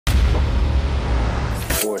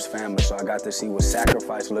for his family. So I got to see what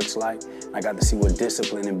sacrifice looks like. I got to see what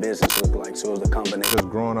discipline in business look like. So it was a combination. Just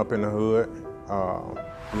growing up in the hood,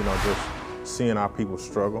 you know, just seeing our people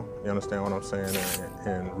struggle, you understand what I'm saying?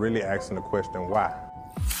 And really asking the question, why?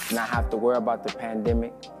 Not have to worry about the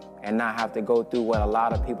pandemic and not have to go through what a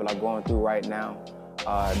lot of people are going through right now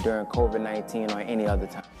during COVID-19 or any other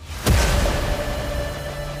time.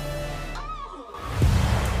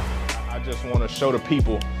 I just want to show the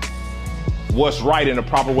people what's right and the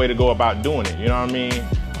proper way to go about doing it, you know what I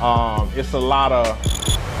mean? It's a lot of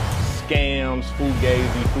scams,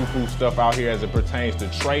 fugazi, foo-foo stuff out here as it pertains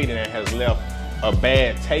to trading that has left a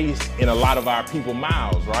bad taste in a lot of our people's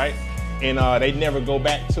mouths, right? And they never go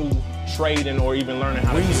back to trading or even learning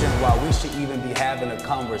how to do it. Reason why we should even be having a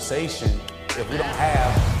conversation if we don't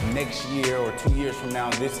have next year or 2 years from now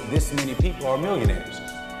this many people are millionaires.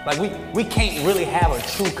 Like we can't really have a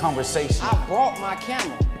true conversation. I brought my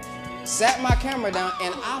camera, sat my camera down,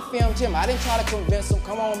 and I filmed him. I didn't try to convince him,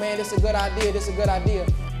 come on man, this is a good idea, this is a good idea.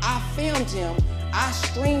 I filmed him, I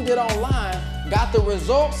streamed it online, got the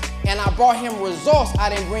results, and I brought him results. I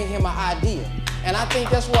didn't bring him an idea. And I think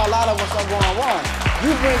that's where a lot of us are going wrong.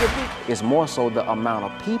 You bring the people. It's more so the amount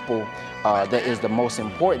of people that is the most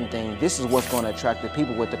important thing. This is what's going to attract the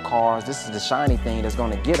people with the cars. This is the shiny thing that's going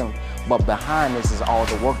to get them. But behind this is all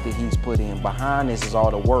the work that he's put in. Behind this is all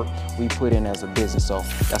the work we put in as a business. So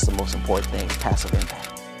that's the most important thing, passive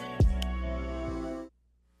impact.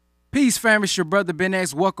 Peace, fam. It's your brother Ben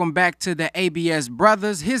X. Welcome back to the ABS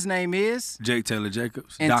Brothers. His name is Jake Taylor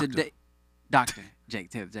Jacobs. And today, Dr. Jake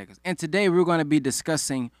Taylor Jacobs. And today we're going to be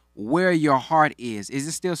discussing where your heart is. Is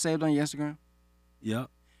it still saved on your Instagram? Yep.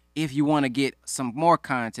 If you want to get some more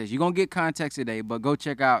context, you're going to get context today, but go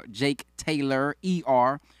check out Jake Taylor,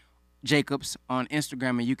 E.R. Jacobs on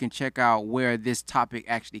Instagram, and you can check out where this topic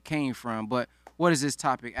actually came from. But what does this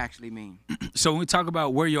topic actually mean? So when we talk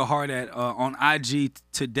about where your heart at, on IG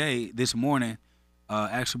today, this morning,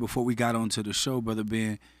 actually before we got onto the show, Brother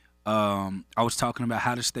Ben, I was talking about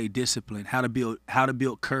how to stay disciplined, how to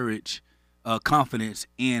build courage, confidence,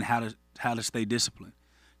 and how to stay disciplined.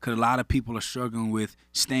 Because a lot of people are struggling with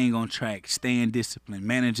staying on track, staying disciplined,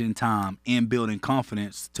 managing time, and building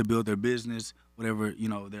confidence to build their business, whatever, you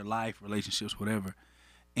know, their life, relationships, whatever.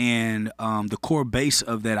 And the core base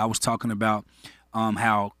of that, I was talking about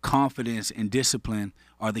how confidence and discipline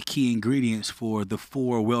are the key ingredients for the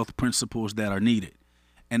 4 wealth principles that are needed.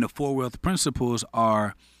 And the 4 wealth principles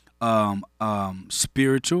are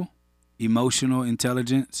spiritual, emotional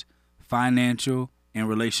intelligence, financial, and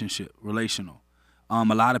relational. A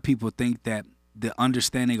lot of people think that the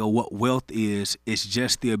understanding of what wealth is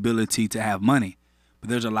just the ability to have money. But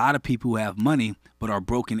there's a lot of people who have money but are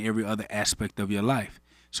broke in every other aspect of your life.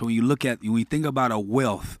 So when you think about a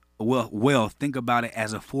wealth, think about it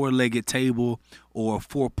as a 4-legged table or a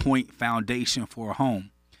 4-point foundation for a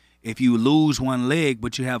home. If you lose one leg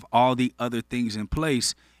but you have all the other things in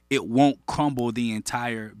place, it won't crumble the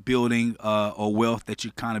entire building or wealth that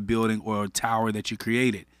you're kind of building or a tower that you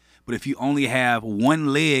created. But if you only have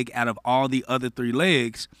one leg out of all the other 3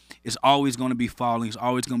 legs, it's always going to be falling. It's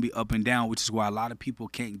always going to be up and down, which is why a lot of people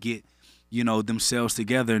can't get, you know, themselves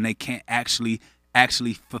together, and they can't actually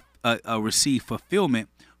receive fulfillment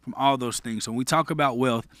from all those things. So when we talk about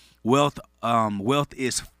wealth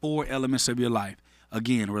is 4 elements of your life.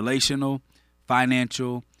 Again, relational,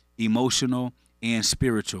 financial, emotional, and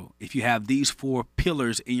spiritual. If you have these 4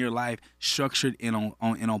 pillars in your life structured and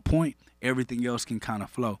on point, everything else can kind of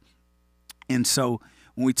flow. And so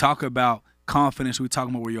when we talk about confidence, we talk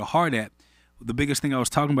about where your heart at. The biggest thing I was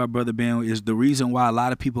talking about, Brother Ben, is the reason why a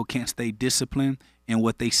lot of people can't stay disciplined in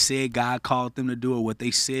what they said God called them to do, or what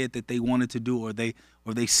they said that they wanted to do, or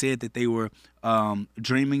they said that they were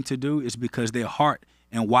dreaming to do, is because their heart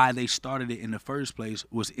and why they started it in the first place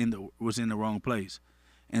was in the wrong place.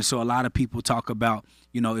 And so a lot of people talk about,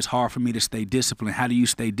 you know, it's hard for me to stay disciplined. How do you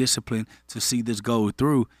stay disciplined to see this go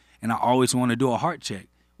through? And I always want to do a heart check.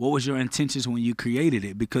 What was your intentions when you created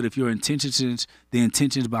it? Because if your intentions, the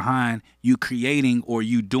intentions behind you creating or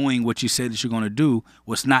you doing what you said that you're going to do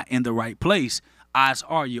was not in the right place, odds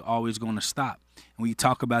are you're always going to stop. And when you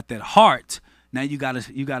talk about that heart, now you got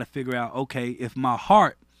to figure out, okay, if my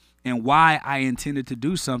heart and why I intended to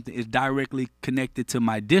do something is directly connected to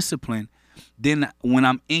my discipline, then when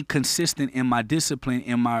I'm inconsistent in my discipline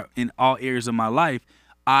in all areas of my life,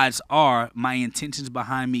 odds are my intentions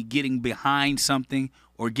behind me getting behind something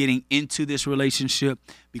or getting into this relationship,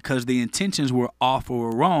 because the intentions were off or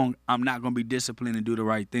were wrong, I'm not going to be disciplined and do the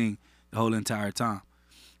right thing the whole entire time.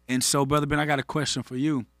 And so, Brother Ben, I got a question for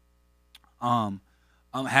you.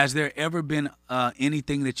 Has there ever been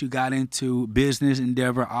anything that you got into, business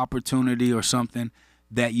endeavor, opportunity, or something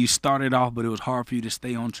that you started off, but it was hard for you to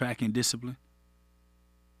stay on track and discipline?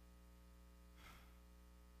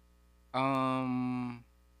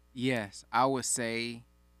 Yes, I would say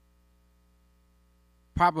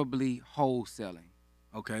probably wholesaling.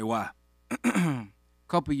 Okay, why?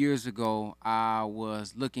 Couple years ago, I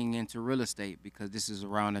was looking into real estate because this is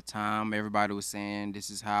around the time everybody was saying this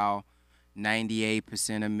is how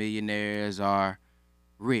 98% of millionaires are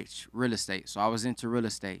rich, real estate. So I was into real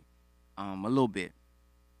estate a little bit.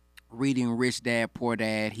 Reading Rich Dad, Poor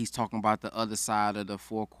Dad, he's talking about the other side of the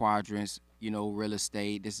 4 quadrants, real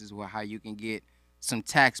estate. This is how you can get some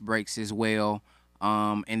tax breaks as well.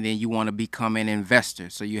 And then you want to become an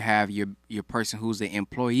investor. So you have your person who's an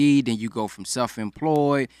employee, then you go from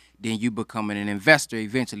self-employed, then you become an investor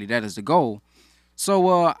eventually. That is the goal. So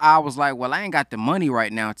I was like, well, I ain't got the money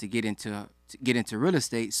right now to get into real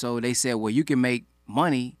estate. So they said, well, you can make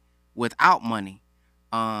money without money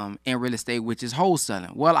in real estate, which is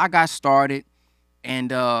wholesaling. Well, I got started,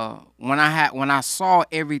 and when I saw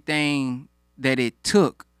everything that it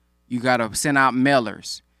took, you gotta send out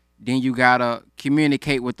mailers. Then you gotta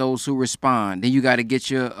communicate with those who respond. Then you gotta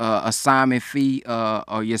get your assignment fee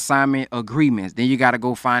or your assignment agreements. Then you gotta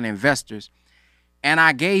go find investors. And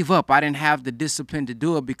I gave up. I didn't have the discipline to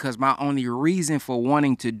do it because my only reason for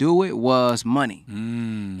wanting to do it was money.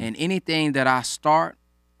 And anything that I start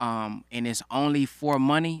and it's only for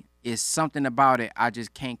money, is something about it I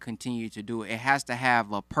just can't continue to do it. It has to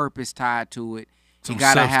have a purpose tied to it. You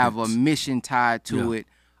gotta have a mission tied to it.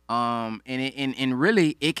 And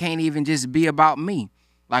really, it can't even just be about me.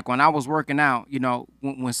 Like when I was working out,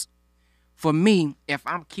 when for me, if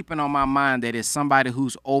I'm keeping on my mind that it's somebody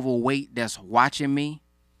who's overweight that's watching me,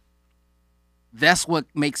 that's what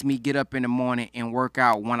makes me get up in the morning and work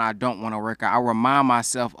out when I don't want to work out. I remind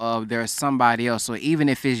myself of there's somebody else. So even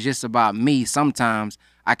if it's just about me, sometimes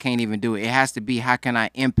I can't even do it. It has to be, how can I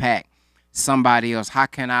impact somebody else? How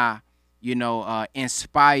can I,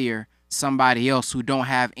 inspire somebody else who don't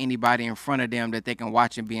have anybody in front of them that they can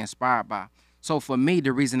watch and be inspired by? So for me,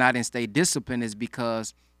 the reason I didn't stay disciplined is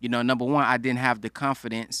because, number one, I didn't have the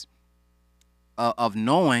confidence of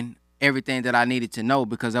knowing everything that I needed to know,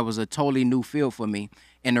 because that was a totally new field for me.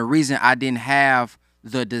 And the reason I didn't have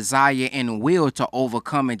the desire and will to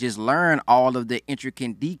overcome and just learn all of the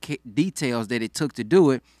intricate details that it took to do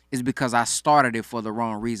it is because I started it for the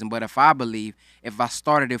wrong reason. But if I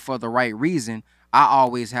started it for the right reason, I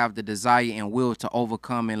always have the desire and will to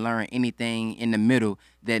overcome and learn anything in the middle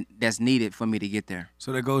that's needed for me to get there.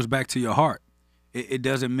 So that goes back to your heart. It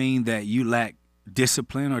doesn't mean that you lack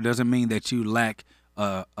discipline, or doesn't mean that you lack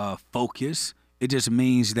focus. It just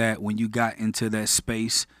means that when you got into that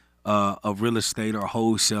space of real estate or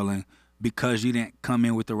wholesaling, because you didn't come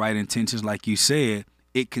in with the right intentions, like you said,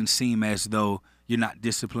 it can seem as though you're not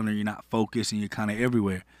disciplined or you're not focused and you're kind of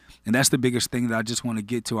everywhere. And that's the biggest thing that I just want to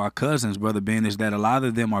get to our cousins, Brother Ben, is that a lot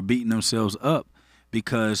of them are beating themselves up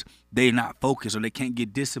because they're not focused or they can't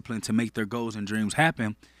get disciplined to make their goals and dreams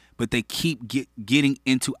happen, but they keep getting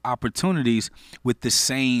into opportunities with the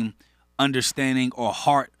same understanding or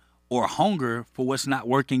heart or hunger for what's not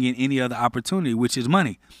working in any other opportunity, which is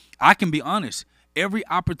money. I can be honest. Every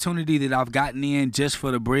opportunity that I've gotten in just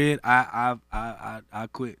for the bread, I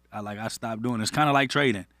quit. I stopped doing it. It's kind of like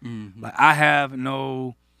trading. Like I have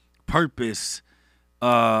no purpose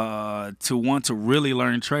to want to really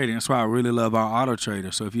learn trading. That's why I really love our auto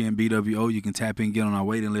trader. So if you're in BWO, you can tap in, get on our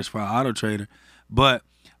waiting list for our auto trader. But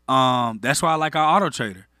that's why I like our auto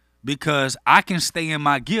trader, because I can stay in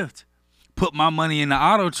my gift, put my money in the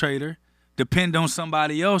auto trader, depend on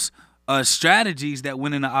somebody else strategies that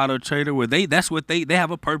went in the auto trader where they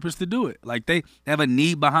have a purpose to do it. Like they have a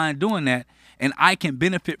need behind doing that, and I can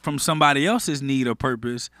benefit from somebody else's need or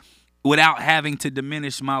purpose without having to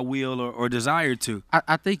diminish my will or desire to.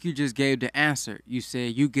 I think you just gave the answer. You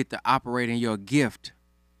said you get to operate in your gift,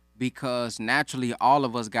 because naturally all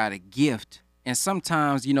of us got a gift. And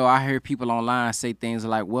sometimes, I hear people online say things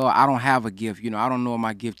like, well, I don't have a gift. I don't know what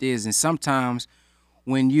my gift is. And sometimes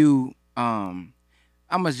when you,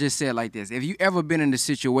 I must just say it like this. If you ever been in a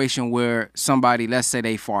situation where somebody, let's say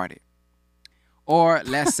they farted, or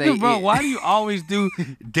let's say Bro, why do you always do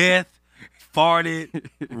death, farted,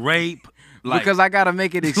 rape? Because I got to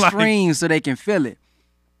make it extreme so they can feel it.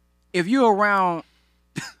 If you're around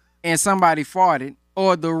and somebody farted,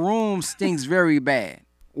 or the room stinks very bad,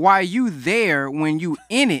 while you there, when you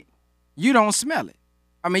in it, you don't smell it.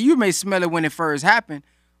 I mean, you may smell it when it first happened,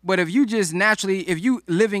 but if you just naturally, if you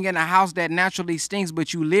living in a house that naturally stinks,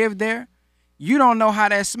 but you live there, you don't know how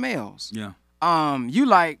that smells. Yeah. You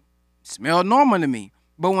like, smell normal to me.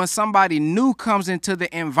 But when somebody new comes into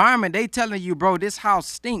the environment, they telling you, bro, this house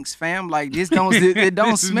stinks, fam. Like this don't it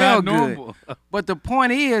don't This is smell not good. normal. But the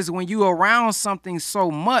point is, when you around something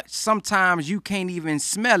so much, sometimes you can't even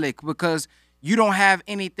smell it because you don't have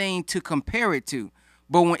anything to compare it to.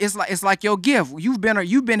 But when it's like your gift. You've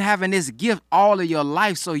been having this gift all of your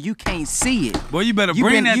life, so you can't see it. Boy, you better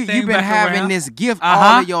bring that thing You've been back having around. this gift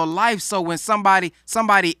all of your life, so when somebody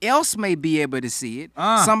else may be able to see it,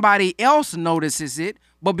 somebody else notices it,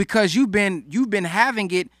 but because you've been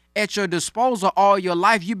having it at your disposal all your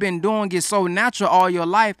life, you've been doing it so natural all your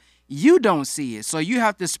life, you don't see it. So you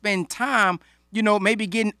have to spend time, you know, maybe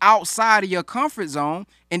getting outside of your comfort zone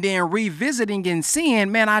and then revisiting and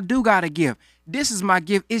seeing, man, I do got a gift. This is my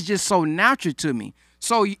gift. It's just so natural to me.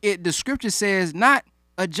 So the scripture says, not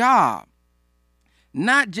a job,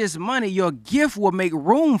 not just money. Your gift will make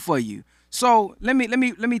room for you. So let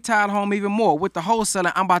me tie it home even more. With the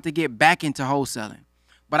wholesaling, I'm about to get back into wholesaling.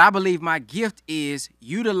 But I believe my gift is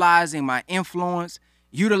utilizing my influence,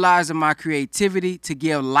 utilizing my creativity to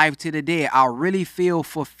give life to the dead. I really feel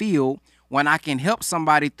fulfilled when I can help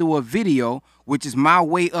somebody through a video, which is my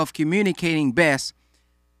way of communicating best,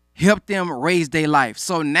 help them raise their life.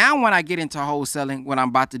 So now when I get into wholesaling, what I'm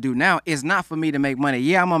about to do now is not for me to make money.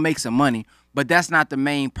 Yeah, I'm going to make some money, but that's not the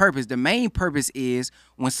main purpose. The main purpose is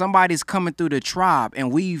when somebody's coming through the tribe and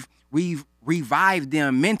we've revived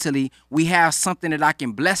them mentally, we have something that I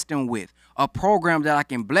can bless them with, a program that I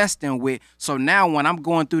can bless them with. So now when I'm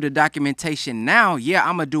going through the documentation now, yeah,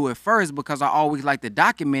 I'm going to do it first because I always like to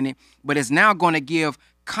document it, but it's now going to give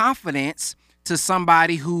confidence to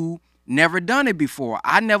somebody who never done it before.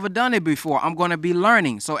 I never done it before. I'm going to be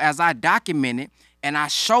learning. So as I document it and I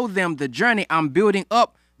show them the journey, I'm building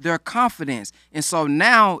up their confidence. And so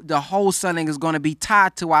now the wholesaling is going to be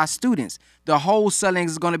tied to our students. The wholesaling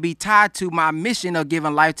is going to be tied to my mission of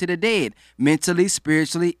giving life to the dead, mentally,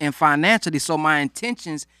 spiritually, and financially. So my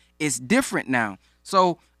intentions is different now.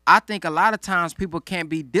 So I think a lot of times people can't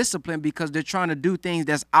be disciplined because they're trying to do things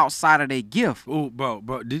that's outside of their gift. Oh, bro,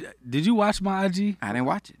 did you watch my IG? I didn't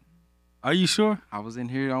watch it. Are you sure? I was in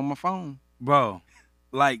here on my phone. Bro,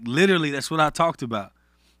 like literally that's what I talked about.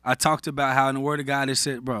 I talked about how in the Word of God it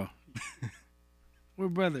said, bro, we're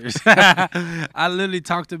brothers. I literally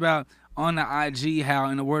talked about on the IG how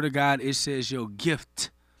in the Word of God it says your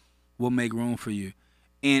gift will make room for you.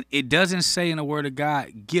 And it doesn't say in the Word of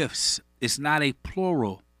God gifts. It's not a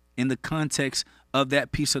plural in the context of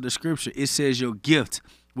that piece of the scripture. It says your gift,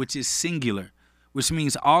 which is singular, which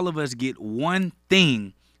means all of us get one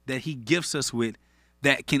thing that he gifts us with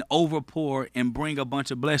that can overpour and bring a bunch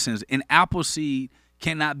of blessings. An apple seed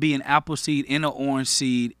cannot be an apple seed in an orange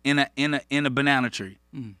seed in a banana tree.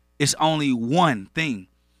 It's only one thing.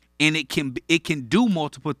 And it can do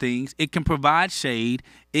multiple things. It can provide shade.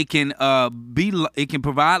 It can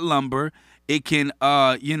provide lumber. It can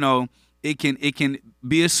it can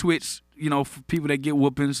be a switch, for people that get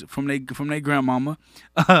whoopings from their grandmama.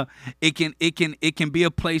 It can be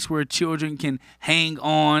a place where children can hang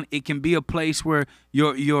on. It can be a place where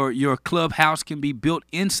your clubhouse can be built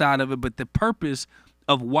inside of it. But the purpose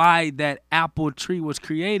of why that apple tree was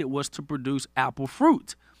created was to produce apple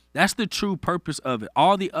fruit. That's the true purpose of it.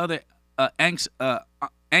 All the other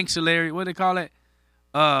ancillary, what do they call it?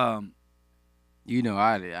 I don't use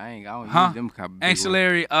them kind of big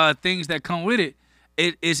ancillary things that come with it.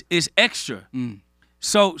 It is extra.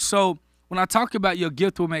 So when I talk about your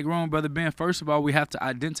gift will make room, Brother Ben, first of all, we have to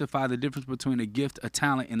identify the difference between a gift, a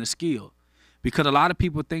talent, and a skill. Because a lot of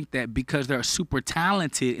people think that because they're super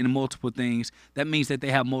talented in multiple things, that means that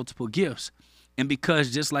they have multiple gifts. And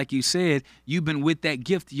because, just like you said, you've been with that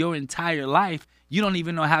gift your entire life, you don't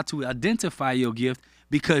even know how to identify your gift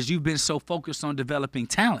because you've been so focused on developing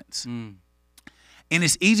talents. And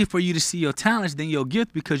it's easy for you to see your talents than your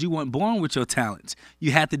gift because you weren't born with your talents.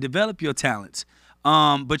 You had to develop your talents.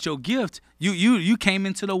 But your gift, you came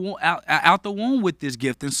into the out the womb with this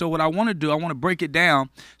gift. And so what I want to do, I want to break it down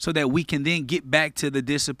so that we can then get back to the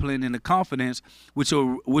discipline and the confidence, which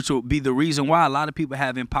will be the reason why a lot of people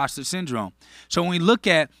have imposter syndrome. So when we look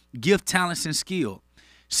at gift, talents, and skill,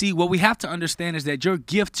 see, what we have to understand is that your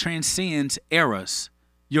gift transcends eras.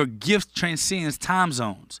 Your gift transcends time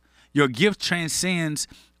zones. Your gift transcends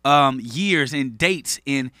years and dates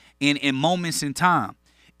and moments in time.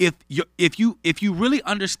 If you really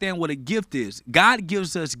understand what a gift is, God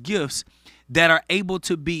gives us gifts that are able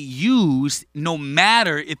to be used no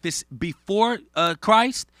matter if it's before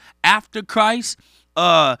Christ, after Christ,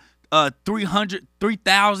 300,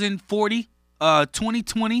 3040,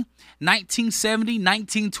 2020, 1970,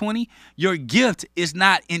 1920. Your gift is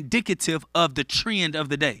not indicative of the trend of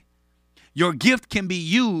the day. Your gift can be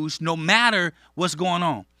used no matter what's going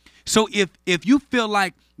on. So if you feel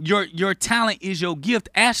like your talent is your gift,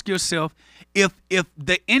 ask yourself, if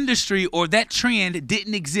the industry or that trend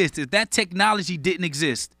didn't exist, if that technology didn't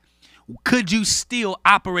exist, could you still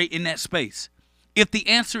operate in that space? If the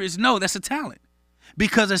answer is no, that's a talent.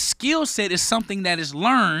 Because a skill set is something that is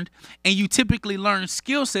learned, and you typically learn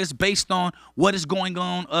skill sets based on what is going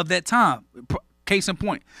on of that time. Case in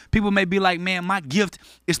point, people may be like, man, my gift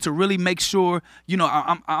is to really make sure, you know,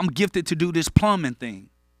 I'm gifted to do this plumbing thing.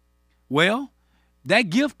 Well, that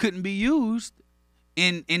gift couldn't be used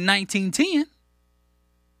in 1910,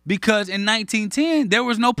 because in 1910 there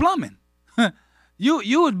was no plumbing.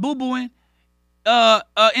 You was boo-booing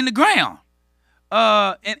in the ground,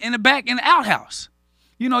 in the back, in the outhouse.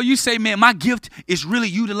 You know, you say, man, my gift is really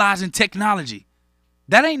utilizing technology.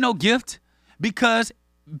 That ain't no gift, because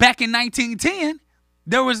back in 1910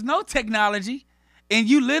 there was no technology, and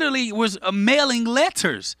you literally was mailing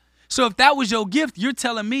letters. So if that was your gift, you're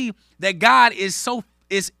telling me that God is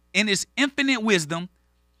in His infinite wisdom,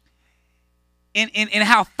 in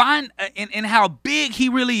how fine and how big He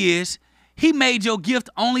really is. He made your gift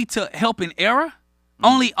only to help in error,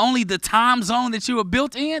 only the time zone that you were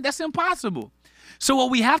built in. That's impossible. So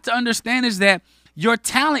what we have to understand is that your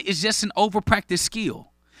talent is just an over-practiced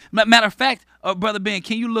skill. Matter of fact, Brother Ben,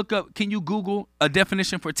 can you Google a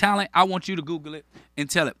definition for talent? I want you to Google it and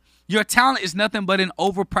tell it. Your talent is nothing but an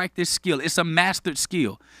over-practiced skill. It's a mastered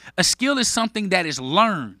skill. A skill is something that is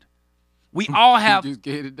learned. We all have. You just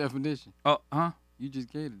gave the definition. Huh? You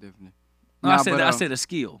just gave the definition. No, I said a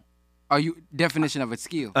skill. Are you definition of a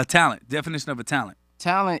skill? A talent. Definition of a talent.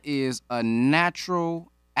 Talent is a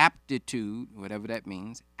natural aptitude, whatever that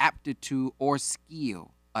means, aptitude or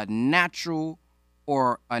skill. A natural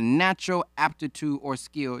aptitude or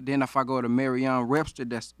skill. Then if I go to Merriam-Webster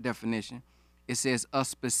definition, it says a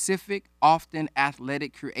specific, often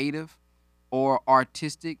athletic, creative, or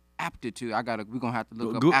artistic aptitude. We're gonna have to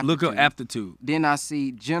look up aptitude. Look up aptitude. Then I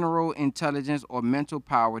see general intelligence or mental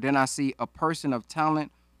power. Then I see a person of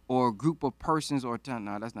talent or a group of persons or talent.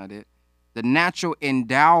 No, that's not it. The natural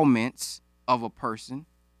endowments of a person.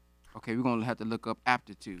 Okay, we're gonna have to look up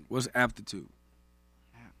aptitude. What's aptitude?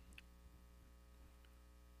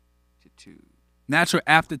 Aptitude. Natural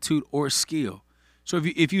aptitude or skill. So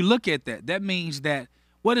if you look at that, that means that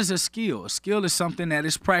what is a skill? A skill is something that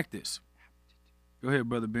is practiced. Go ahead,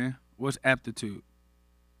 Brother Ben. What's aptitude?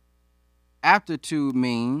 Aptitude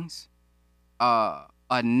means a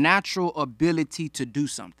natural ability to do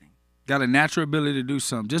something. Got a natural ability to do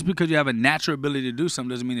something. Just because you have a natural ability to do something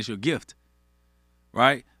doesn't mean it's your gift,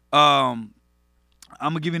 right? I'm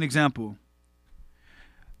going to give you an example.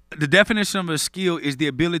 The definition of a skill is the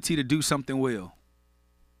ability to do something well.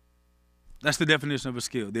 That's the definition of a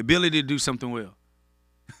skill, the ability to do something well.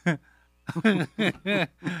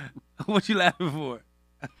 What you laughing for?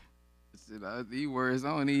 These words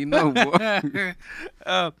I don't even know, boy.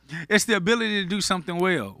 It's the ability to do something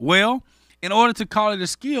well. Well, in order to call it a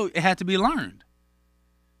skill, it had to be learned.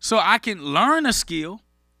 So I can learn a skill,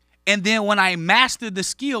 and then when I master the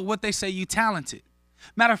skill, what they say, you talented.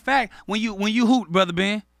 Matter of fact, when you hoop, Brother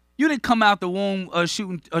Ben, you didn't come out the womb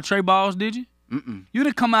shooting tray balls, did you? Mm-mm. You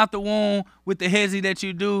didn't come out the womb with the hezzy that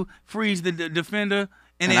you do, freeze the defender.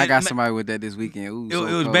 And I got somebody with that this weekend. Ooh,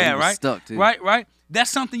 it was bad, right? Stuck too. Right. That's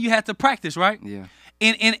something you had to practice, right? Yeah.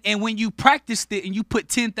 And when you practiced it and you put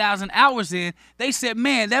 10,000 hours in, they said,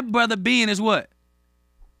 man, that Brother Ben is what?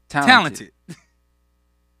 Talented.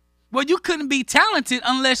 Well, you couldn't be talented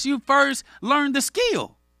unless you first learned the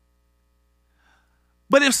skill.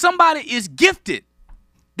 But if somebody is gifted,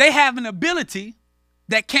 they have an ability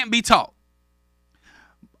that can't be taught.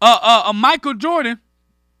 Michael Jordan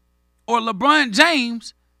or LeBron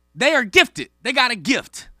James, they are gifted. They got a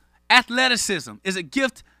gift. Athleticism is a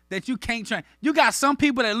gift that you can't train. You got some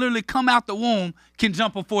people that literally come out the womb can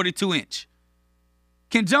jump a 42-inch.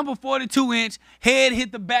 Can jump a 42-inch, head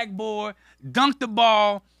hit the backboard, dunk the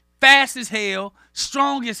ball, fast as hell,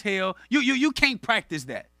 strong as hell. You can't practice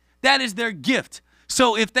that. That is their gift.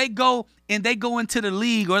 So if they go into the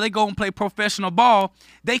league or they go and play professional ball,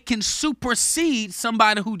 they can supersede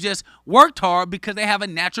somebody who just worked hard because they have a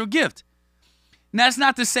natural gift. Now, that's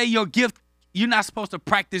not to say your gift, you're not supposed to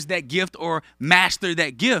practice that gift or master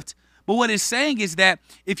that gift. But what it's saying is that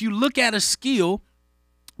if you look at a skill,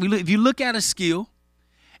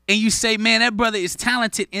 and you say, man, that brother is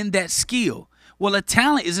talented in that skill. Well, a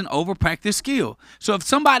talent is an over-practiced skill. So if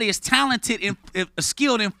somebody is talented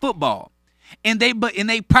skilled in football, and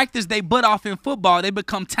they practice their butt off in football, they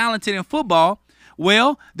become talented in football.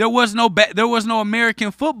 Well, there was no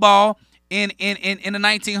American football in the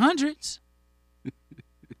 1900s.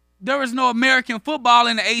 there was no American football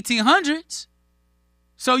in the 1800s.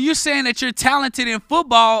 So you're saying that you're talented in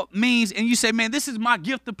football means, and you say, man, this is my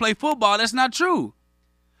gift to play football. That's not true.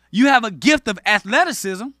 You have a gift of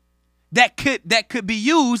athleticism that could be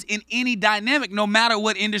used in any dynamic, no matter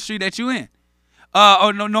what industry that you're in,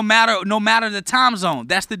 or no matter the time zone.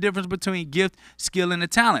 That's the difference between gift, skill, and a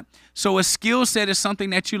talent. So a skill set is something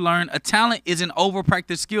that you learn. A talent is an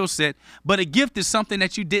overpracticed skill set, but a gift is something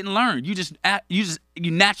that you didn't learn.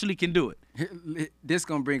 You naturally can do it. This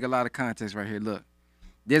gonna bring a lot of context right here. Look,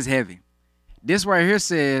 this heavy. This right here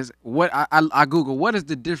says what I Google. What is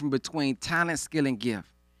the difference between talent, skill, and gift?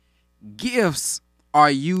 Gifts are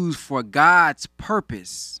used for God's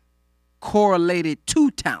purpose, correlated to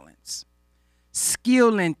talents.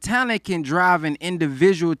 Skill and talent can drive an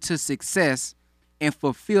individual to success and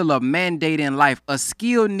fulfill a mandate in life. A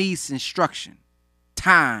skill needs instruction,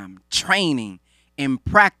 time, training, and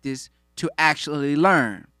practice to actually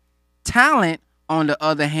learn. Talent, on the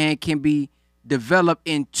other hand, can be developed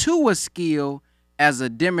into a skill as a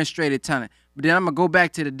demonstrated talent. But then I'm going to go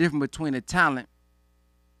back to the difference between a talent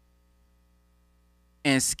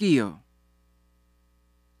and skill.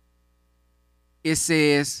 It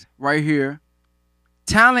says right here,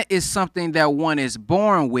 talent is something that one is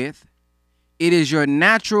born with. It is your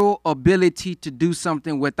natural ability to do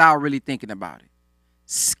something without really thinking about it.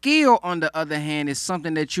 Skill, on the other hand, is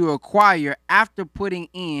something that you acquire after putting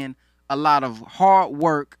in a lot of hard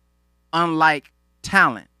work, unlike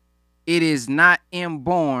talent. It is not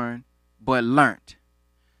inborn, but learned.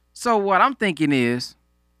 So what I'm thinking is,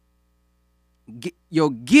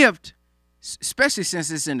 your gift, especially since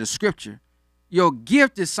it's in the scripture, your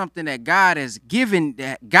gift is something that God has given,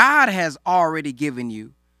 that God has already given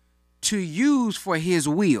you to use for his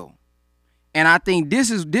will. And I think this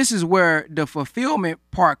is where the fulfillment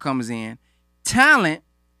part comes in. Talent,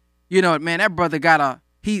 you know, man, that brother got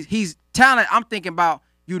he's talent. I'm thinking about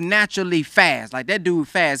you naturally fast. Like that dude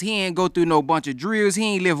fast. He ain't go through no bunch of drills. He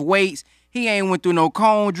ain't lift weights. He ain't went through no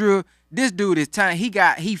cone drill. This dude is talent.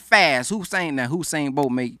 He fast. Usain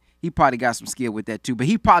Bolt he probably got some skill with that too, but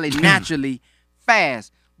he probably naturally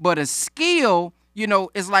fast. But a skill, you know,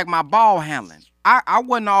 it's like my ball handling. I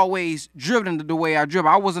wasn't always dribbling the way I dribble.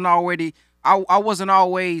 I wasn't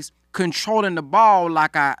always controlling the ball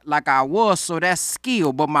like I was. So that's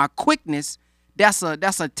skill. But my quickness, that's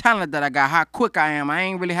a talent that I got. How quick I am. I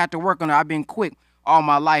ain't really had to work on it. I've been quick all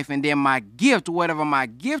my life. And then my gift, whatever my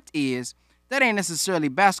gift is, that ain't necessarily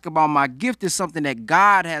basketball. My gift is something that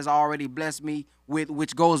God has already blessed me with,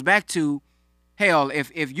 which goes back to, hell,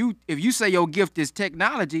 if you say your gift is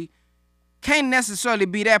technology, can't necessarily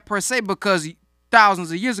be that per se, because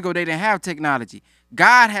thousands of years ago they didn't have technology.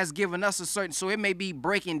 God has given us a certain, so it may be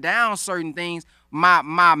breaking down certain things.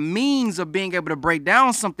 My means of being able to break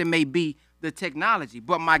down something may be the technology,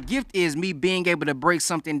 but my gift is me being able to break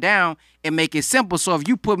something down and make it simple. So if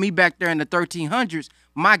you put me back there in the 1300s,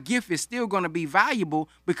 my gift is still going to be valuable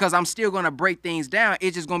because I'm still going to break things down.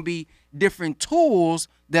 It's just going to be different tools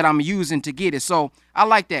that I'm using to get it. So I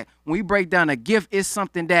like that. When we break down a gift, it's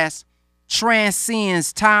something that's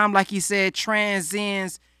transcends time, like he said,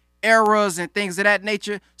 transcends eras and things of that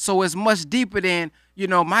nature. So it's much deeper than, you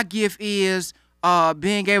know, my gift is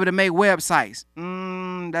being able to make websites.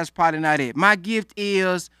 That's probably not it. My gift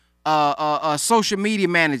is social media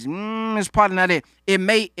management. It's probably not it. It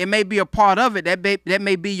may be a part of it. That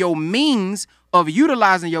may be your means of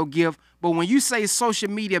utilizing your gift. But when you say social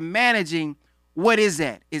media managing, what is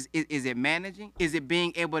that? Is it managing? Is it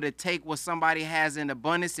being able to take what somebody has in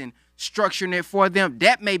abundance and structuring it for them?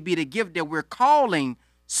 That may be the gift that we're calling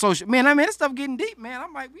social. Man, I mean, this stuff getting deep, man.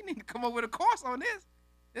 I'm like, we need to come up with a course on this.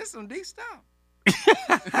 This is some deep stuff.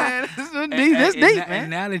 Man, that's deep, man. And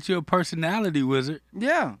now that you're a personality wizard,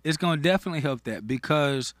 yeah, it's gonna definitely help that,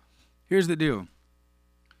 because here's the deal.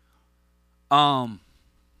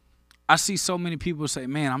 I see so many people say,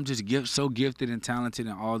 man, I'm just so gifted and talented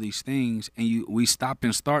in all these things, and we stop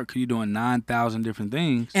and start because you're doing 9,000 different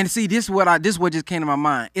things. And see, this what just came to my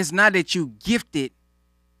mind. It's not that you gifted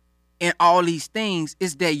in all these things,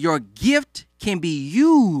 it's that your gift can be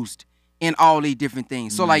used in all these different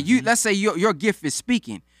things. So like let's say your gift is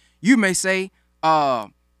speaking. You may say,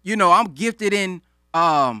 you know, I'm gifted in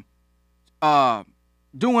doing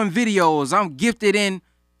videos. I'm gifted in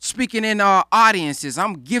speaking in audiences.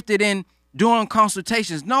 I'm gifted in doing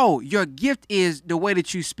consultations. No, your gift is the way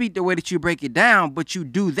that you speak, the way that you break it down, but you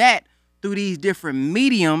do that through these different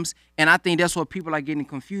mediums. And I think that's what people are getting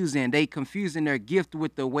confused in. They confusing their gift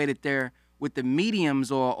with the way that they're with the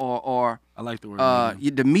mediums or I like the word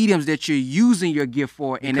medium. The mediums that you're using your gift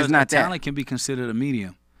for, and because it's not that. Talent can be considered a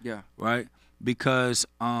medium. Yeah. Right? Because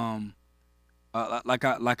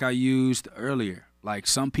Like I used earlier. Like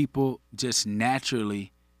some people just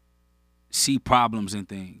naturally see problems in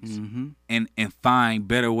things and find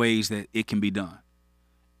better ways that it can be done.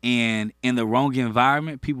 And in the wrong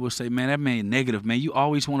environment, people will say, man, that man negative, man. You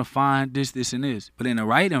always want to find this, this, and this. But in the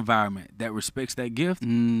right environment that respects that gift,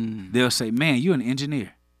 they'll say, man, you're an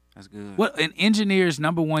engineer. That's good. Well, an engineer's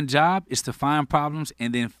number one job is to find problems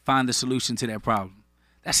and then find the solution to that problem.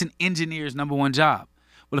 That's an engineer's number one job.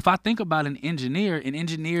 Well, if I think about an engineer,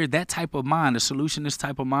 that type of mind, a solutionist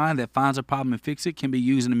type of mind that finds a problem and fix it, can be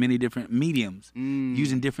used in many different mediums,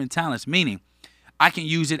 using different talents. Meaning, I can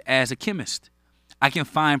use it as a chemist. I can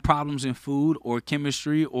find problems in food or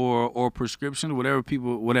chemistry or prescription,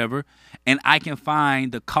 whatever, and I can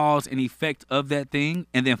find the cause and effect of that thing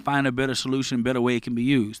and then find a better solution, better way it can be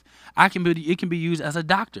used. It can be used as a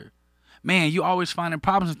doctor. Man, you always finding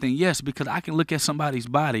problems with things. Yes, because I can look at somebody's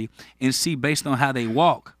body and see based on how they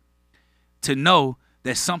walk to know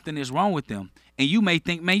that something is wrong with them. And you may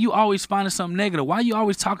think, man, you always finding something negative. Why are you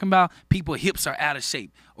always talking about people's hips are out of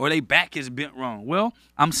shape or their back is bent wrong? Well,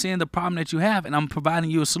 I'm seeing the problem that you have and I'm providing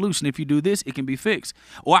you a solution. If you do this, it can be fixed.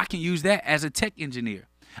 Or I can use that as a tech engineer.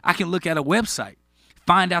 I can look at a website,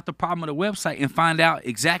 find out the problem of the website and find out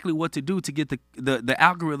exactly what to do to get the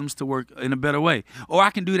algorithms to work in a better way. Or I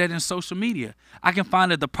can do that in social media. I can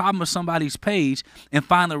find out the problem of somebody's page and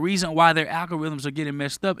find the reason why their algorithms are getting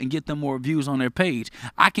messed up and get them more views on their page.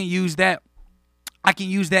 I can use that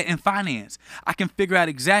in finance. I can figure out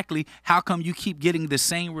exactly how come you keep getting the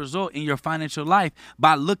same result in your financial life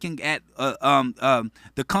by looking at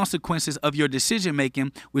the consequences of your decision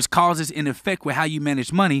making, which causes an effect with how you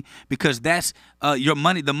manage money, because that's your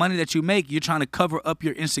money. The money that you make, you're trying to cover up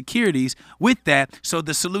your insecurities with that. So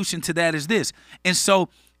the solution to that is this. And so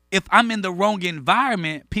if I'm in the wrong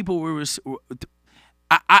environment, people will.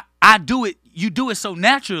 I do it. You do it so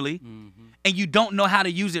naturally. And you don't know how to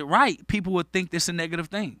use it right, people would think this is a negative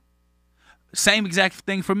thing. Same exact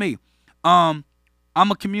thing for me. I'm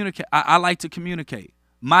a communicator. I like to communicate.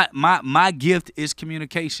 My gift is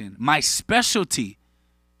communication. My specialty,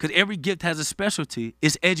 because every gift has a specialty,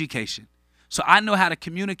 is education. So I know how to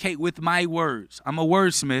communicate with my words. I'm a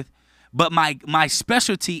wordsmith, but my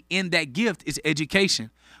specialty in that gift is education.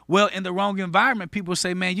 Well, in the wrong environment, people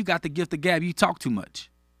say, man, you got the gift of gab, you talk too much.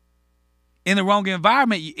 In the wrong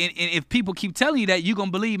environment, and if people keep telling you that, you're going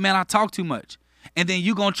to believe, man, I talk too much. And then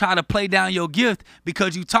you're going to try to play down your gift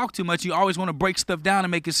because you talk too much. You always want to break stuff down and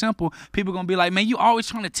make it simple. People are going to be like, man, you always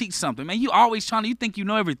trying to teach something. Man, you think you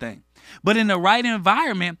know everything. But in the right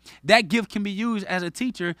environment, that gift can be used as a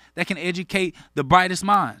teacher that can educate the brightest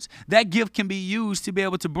minds. That gift can be used to be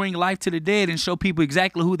able to bring life to the dead and show people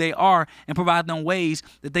exactly who they are and provide them ways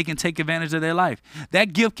that they can take advantage of their life.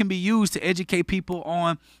 That gift can be used to educate people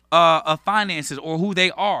on finances or who they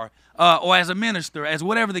are, or as a minister, as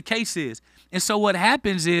whatever the case is. And so what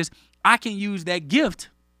happens is I can use that gift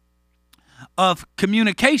of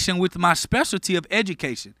communication with my specialty of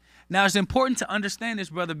education. Now, it's important to understand this,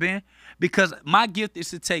 Brother Ben, because my gift is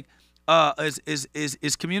to take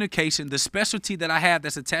is communication. The specialty that I have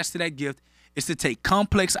that's attached to that gift is to take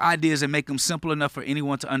complex ideas and make them simple enough for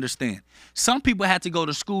anyone to understand. Some people had to go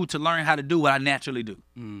to school to learn how to do what I naturally do.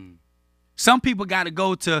 Some people got to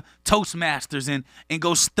go to Toastmasters and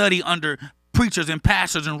go study under preachers and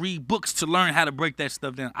pastors and read books to learn how to break that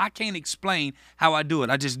stuff down. I can't explain how I do it.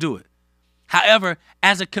 I just do it. However,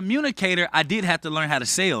 as a communicator, I did have to learn how to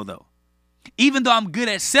sell, though. Even though I'm good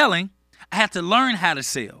at selling, I had to learn how to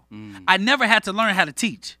sell. I never had to learn how to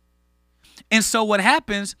teach. And so what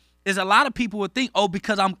happens is a lot of people would think, oh,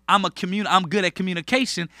 because I'm good at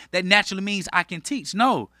communication, that naturally means I can teach.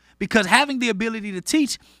 No, because having the ability to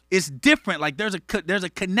teach is different. Like there's a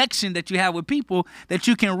connection that you have with people that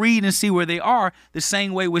you can read and see where they are, the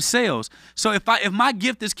same way with sales. So if my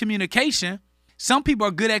gift is communication, some people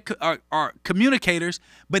are good at are communicators,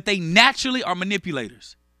 but they naturally are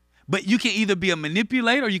manipulators. But you can either be a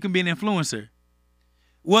manipulator or you can be an influencer.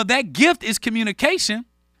 Well, that gift is communication.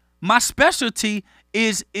 My specialty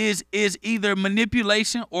is either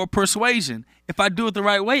manipulation or persuasion. If I do it the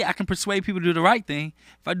right way, I can persuade people to do the right thing.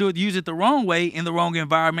 If I use it the wrong way in the wrong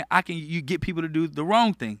environment, you get people to do the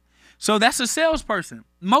wrong thing. So that's a salesperson.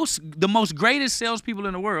 The most greatest salespeople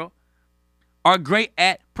in the world are great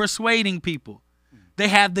at persuading people. They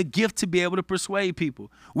have the gift to be able to persuade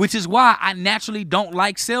people, which is why I naturally don't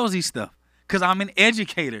like salesy stuff, because I'm an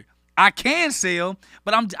educator. I can sell,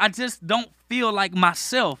 but I just don't feel like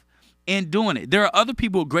myself in doing it. There are other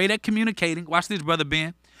people great at communicating. Watch this, Brother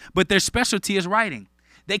Ben. But their specialty is writing.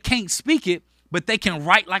 They can't speak it, but they can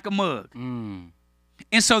write like a mug. And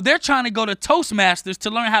so they're trying to go to Toastmasters to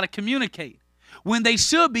learn how to communicate. when they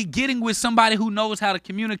should be getting with somebody who knows how to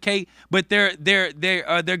communicate, but they're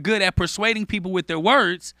good at persuading people with their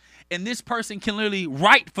words, and this person can literally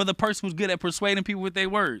write for the person who's good at persuading people with their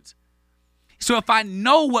words. So if I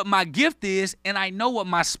know what my gift is and I know what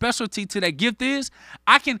my specialty to that gift is,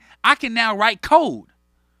 I can now write code.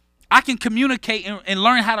 I can communicate and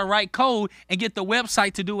learn how to write code and get the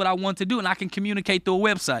website to do what I want to do, and I can communicate through a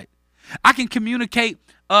website. I can communicate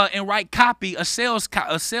and write copy, a sales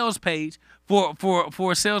page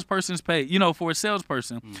for a salesperson's page, you know, for a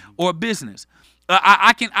salesperson or a business.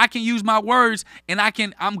 I can use my words, and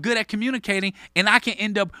I'm good at communicating, and I can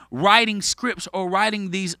end up writing scripts or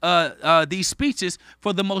writing these speeches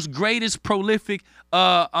for the most greatest prolific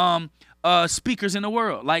speakers in the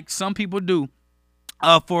world, like some people do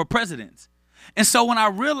for presidents. And so when I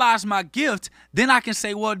realize my gift, then I can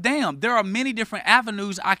say, well, damn, there are many different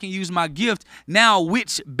avenues I can use my gift. Now,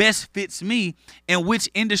 which best fits me and which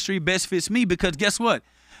industry best fits me? Because guess what?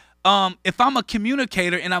 If I'm a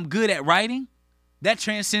communicator and I'm good at writing, that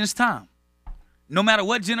transcends time. No matter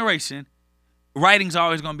what generation, writing's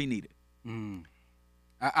always going to be needed.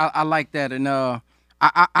 I like that, and I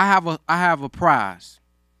have a prize.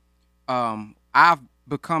 I've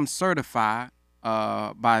become certified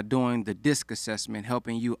by doing the DISC assessment,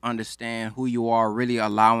 helping you understand who you are, really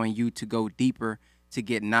allowing you to go deeper to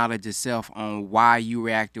get knowledge itself on why you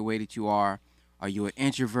react the way that you are. Are you an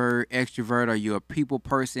introvert, extrovert? Are you a people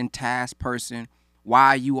person, task person?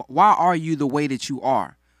 Why are you the way that you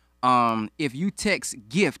are? If you text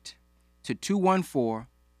GIFT to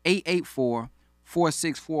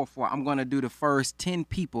 214-884-4644, I'm going to do the first 10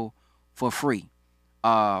 people for free.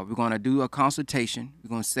 We're going to do a consultation. We're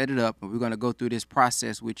going to set it up, and we're going to go through this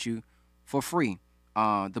process with you for free,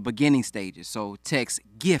 the beginning stages. So text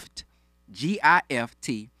GIFT,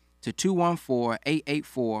 G-I-F-T, to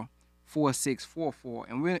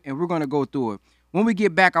 214-884-4644, and we're going to go through it. When we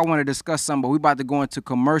get back, I want to discuss something, but we're about to go into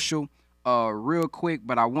commercial real quick,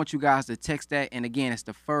 but I want you guys to text that. And again, it's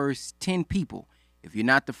the first 10 people. If you're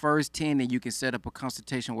not the first 10, then you can set up a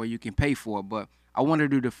consultation where you can pay for it. But I want to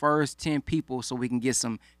do the first 10 people so we can get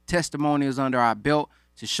some testimonials under our belt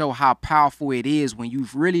to show how powerful it is when you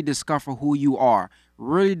really discover who you are,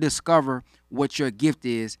 really discover what your gift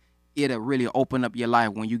is. It'll really open up your life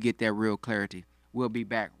when you get that real clarity. We'll be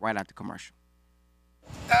back right after commercial.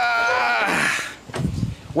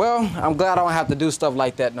 Well, I'm glad I don't have to do stuff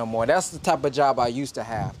like that no more. That's the type of job I used to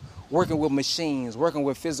have, working with machines, working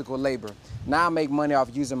with physical labor. Now I make money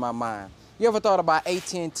off using my mind. You ever thought about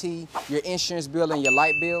AT&T, your insurance bill and your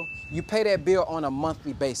light bill? You pay that bill on a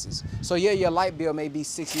monthly basis. So yeah, your light bill may be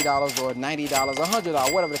 $60 or $90 or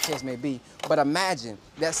 $100, whatever the case may be. But imagine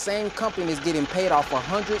that same company is getting paid off for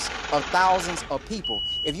hundreds of thousands of people.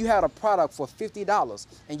 If you had a product for $50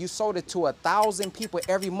 and you sold it to 1,000 people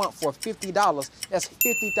every month for $50, that's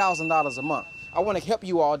 $50,000 a month. I want to help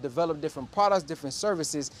you all develop different products, different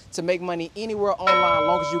services to make money anywhere online as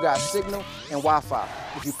long as you got signal and Wi-Fi.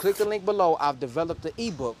 If you click the link below, I've developed an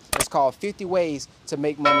ebook. It's called 50 Ways to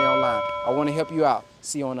Make Money Online. I want to help you out.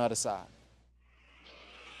 See you on the other side.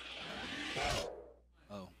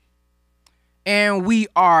 And we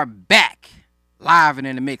are back live and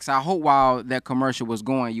in the mix. I hope while that commercial was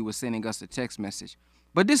going, you were sending us a text message.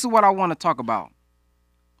 But this is what I want to talk about.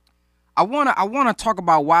 I wanna talk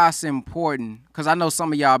about why it's important, because I know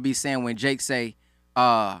some of y'all be saying when Jake say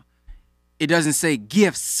it doesn't say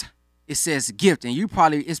gifts, it says gift, and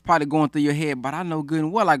it's probably going through your head, but I know good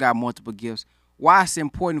and well I got multiple gifts. Why it's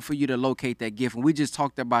important for you to locate that gift, and we just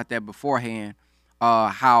talked about that beforehand,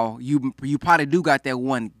 how you probably do got that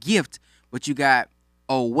one gift, but you got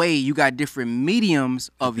a way, you got different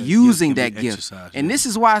mediums of using that gift. And this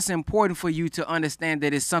is why it's important for you to understand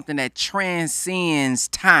that it's something that transcends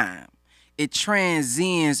time. It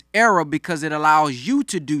transcends era because it allows you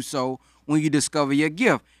to do so when you discover your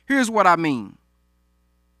gift. Here's what I mean.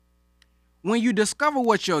 When you discover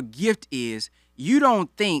what your gift is, you don't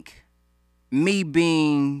think me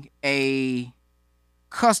being a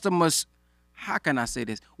customer's, how can I say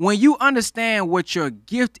this? When you understand what your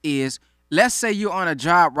gift is, let's say you're on a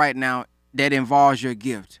job right now that involves your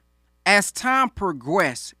gift. As time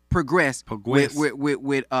progress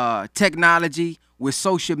with technology, with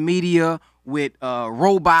social media, with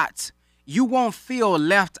robots, you won't feel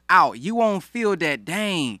left out. You won't feel that,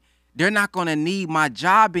 dang, they're not going to need my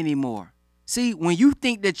job anymore. See, when you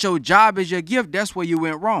think that your job is your gift, that's where you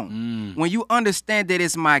went wrong. When you understand that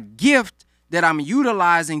it's my gift that I'm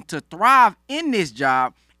utilizing to thrive in this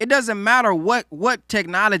job, it doesn't matter what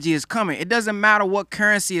technology is coming. It doesn't matter what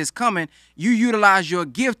currency is coming. You utilize your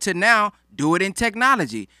gift to now do it in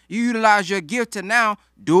technology. You utilize your gift to now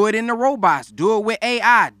do it in the robots, do it with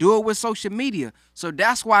AI, do it with social media. So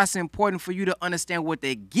that's why it's important for you to understand what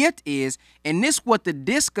the gift is. And this what the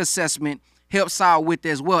DISC assessment helps out with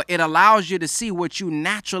as well. It allows you to see what you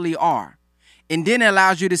naturally are. And then it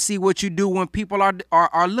allows you to see what you do when people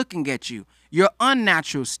are looking at you, your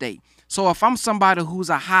unnatural state. So if I'm somebody who's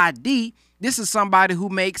a high D, this is somebody who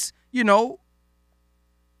makes, you know,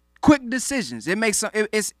 quick decisions. It makes some,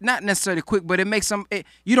 it's not necessarily quick, but it makes some,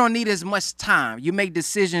 you don't need as much time. You make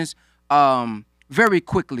decisions very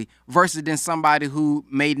quickly versus than somebody who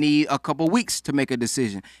may need a couple weeks to make a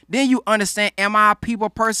decision. Then you understand, am I a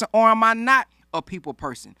people person or am I not a people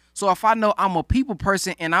person? So if I know I'm a people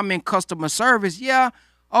person and I'm in customer service, yeah,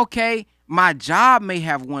 okay, my job may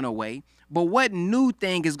have went away, but what new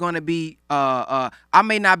thing is going to be, I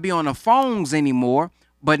may not be on the phones anymore,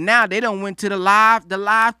 but now they don't went to the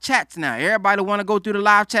live chats now. Everybody want to go through the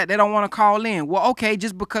live chat. They don't want to call in. Well, okay,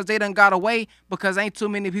 just because they done got away, because ain't too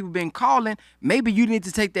many people been calling, maybe you need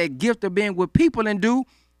to take that gift of being with people and do,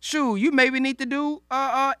 shoot, you maybe need to do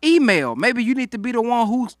email. Maybe you need to be the one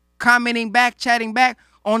who's commenting back, chatting back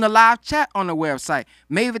on the live chat on the website.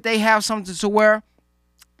 Maybe they have something to where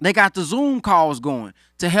they got the Zoom calls going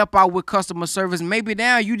to help out with customer service. Maybe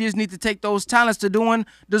now you just need to take those talents to doing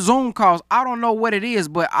the Zoom calls. I don't know what it is,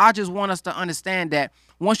 but I just want us to understand that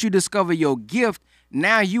once you discover your gift,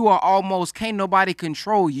 now you are almost, can't nobody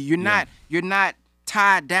control you. You're not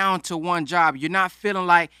tied down to one job. You're not feeling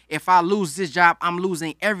like if I lose this job, I'm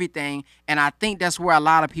losing everything. And I think that's where a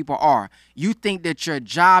lot of people are. You think that your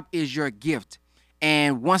job is your gift.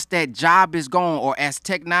 And once that job is gone, or as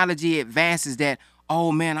technology advances, that,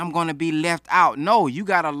 oh man, I'm going to be left out. No, you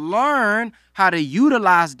got to learn how to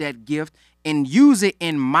utilize that gift and use it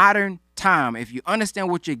in modern time. If you understand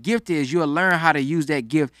what your gift is, you'll learn how to use that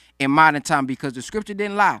gift in modern time, because the scripture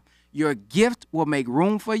didn't lie. Your gift will make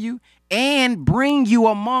room for you and bring you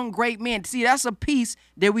among great men. See, that's a piece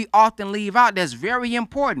that we often leave out that's very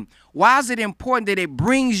important. Why is it important that it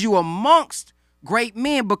brings you amongst great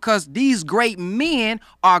men? Because these great men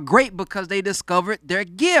are great because they discovered their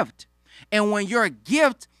gift. And when your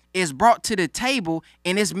gift is brought to the table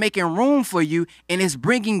and it's making room for you and it's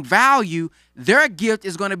bringing value, their gift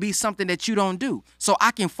is going to be something that you don't do. So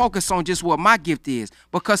I can focus on just what my gift is.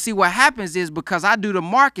 Because see, what happens is, because I do the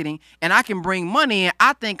marketing and I can bring money in,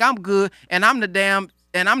 I think I'm good and I'm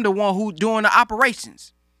the one who doing the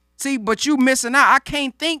operations. See, but you missing out. I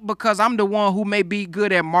can't think because I'm the one who may be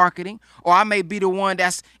good at marketing, or I may be the one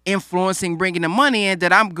that's influencing, bringing the money in,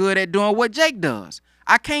 that I'm good at doing what Jake does.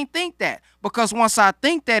 I can't think that, because once I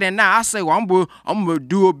think that, and now I say, well, I'm gonna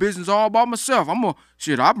do a business all by myself.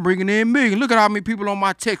 I'm bringing in millions. Look at how many people on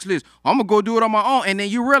my text list. I'm gonna go do it on my own. And then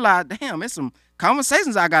you realize, damn, there's some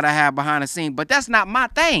conversations I gotta have behind the scenes, but that's not my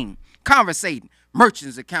thing. Conversating,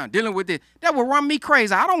 merchants account, dealing with it, that would run me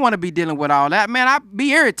crazy. I don't want to be dealing with all that, man. I'd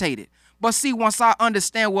be irritated. But see, once I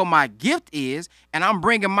understand what my gift is, and I'm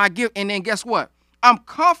bringing my gift, and then guess what? I'm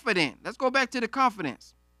confident. Let's go back to the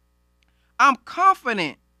confidence. I'm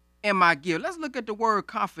confident in my gift. Let's look at the word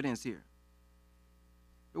confidence here.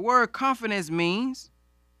 The word confidence means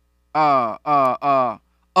a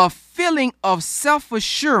feeling of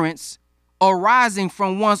self-assurance arising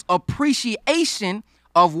from one's appreciation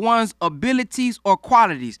of one's abilities or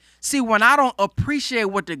qualities. See, when I don't appreciate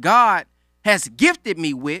what the God has gifted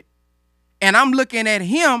me with, and I'm looking at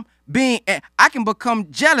him I can become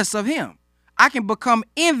jealous of him. I can become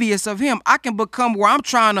envious of him. I can become where I'm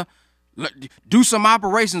trying to do some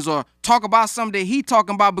operations or talk about something that he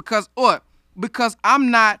talking about because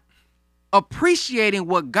I'm not appreciating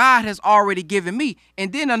what God has already given me.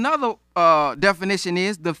 And then another definition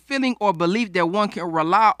is the feeling or belief that one can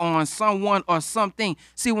rely on someone or something.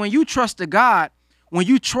 See, when you trust the God, when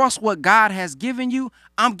you trust what God has given you,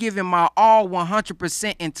 I'm giving my all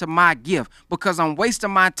 100% into my gift, because I'm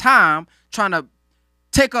wasting my time trying to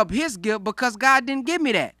take up his gift because God didn't give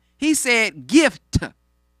me that. He said gift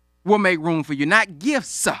will make room for you, not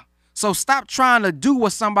gifts. So stop trying to do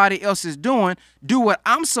what somebody else is doing. Do what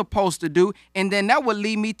I'm supposed to do, and then that will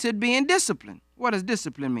lead me to being disciplined. What does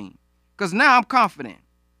discipline mean? Because now I'm confident.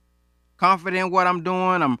 Confident in what I'm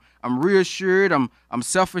doing. I'm reassured. I'm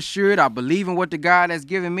self-assured. I believe in what the God has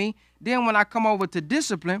given me. Then when I come over to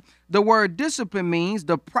discipline, the word discipline means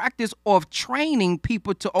the practice of training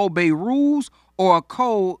people to obey rules or a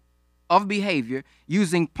code of behavior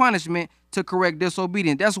using punishment to correct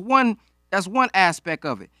disobedience. That's one aspect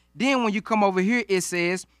of it. Then when you come over here, it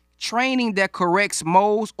says training that corrects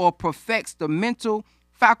modes or perfects the mental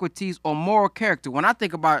faculties or moral character. When I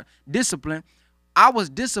think about discipline, I was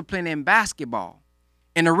disciplined in basketball.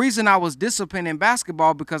 And the reason I was disciplined in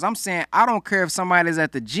basketball, because I'm saying I don't care if somebody's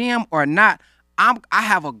at the gym or not. I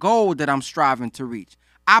have a goal that I'm striving to reach.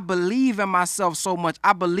 I believe in myself so much.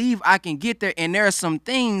 I believe I can get there. And there are some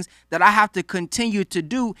things that I have to continue to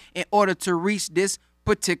do in order to reach this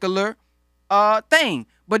particular thing.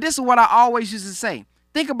 But this is what I always used to say.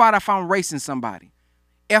 Think about if I'm racing somebody.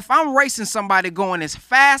 If I'm racing somebody going as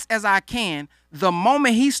fast as I can, the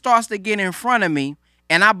moment he starts to get in front of me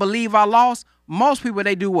and I believe I lost, most people,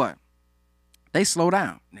 they do what? They slow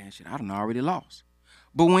down. Man, shit, I done already lost.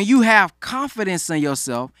 But when you have confidence in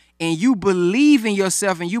yourself and you believe in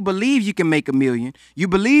yourself and you believe you can make $1 million, you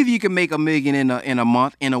believe you can make $1 million in a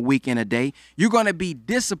month, in a week, in a day, you're going to be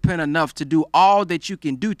disciplined enough to do all that you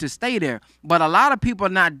can do to stay there. But a lot of people are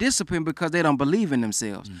not disciplined because they don't believe in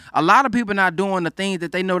themselves. A lot of people are not doing the things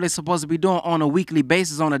that they know they're supposed to be doing on a weekly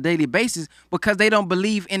basis, on a daily basis, because they don't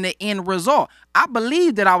believe in the end result. I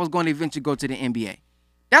believed that I was going to eventually go to the NBA.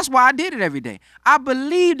 That's why I did it every day. I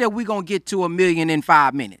believe that we're going to get to $1 million in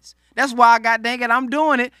 5 minutes. That's why I'm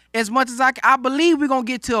doing it as much as I can. I believe we're going to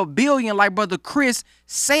get to $1 billion like Brother Chris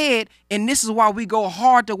said, and this is why we go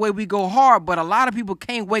hard the way we go hard. But a lot of people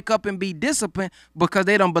can't wake up and be disciplined because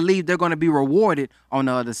they don't believe they're going to be rewarded on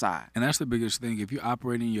the other side. And that's the biggest thing. If you're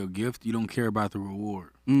operating your gift, you don't care about the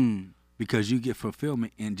reward because you get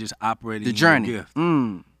fulfillment in just operating the journey. Your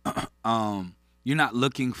gift. You're not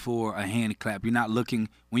looking for a hand clap. You're not looking,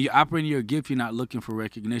 when you're operating your gift, you're not looking for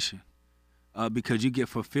recognition because you get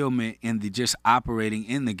fulfillment in the just operating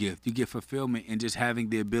in the gift. You get fulfillment in just having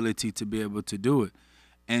the ability to be able to do it.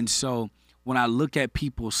 And so when I look at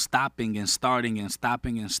people stopping and starting and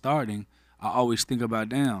stopping and starting, I always think about,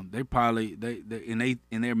 damn, they probably,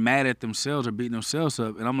 they're mad at themselves or beating themselves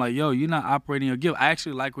up. And I'm like, yo, you're not operating your gift. I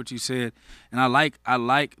actually like what you said. And I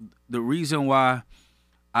like the reason why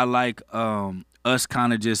I like us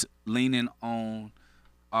kind of just leaning on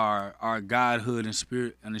our godhood and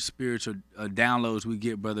spirit and the spiritual downloads we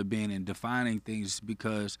get, Brother Ben, and defining things,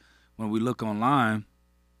 because when we look online,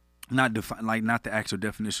 not the actual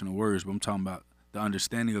definition of words, but I'm talking about the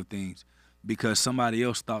understanding of things, because somebody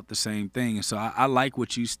else thought the same thing. And so I like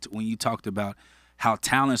what when you talked about how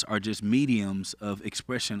talents are just mediums of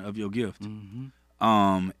expression of your gift.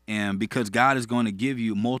 And because God is going to give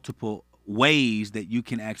you multiple ways that you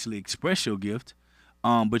can actually express your gift,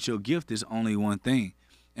 but your gift is only one thing.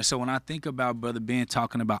 And so when I think about Brother Ben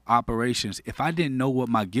talking about operations, if I didn't know what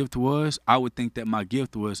my gift was, I would think that my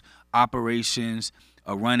gift was operations,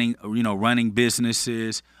 running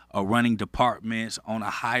businesses, running departments on a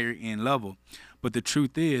higher end level. But the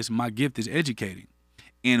truth is, my gift is educating.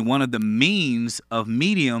 And one of the mediums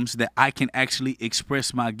that I can actually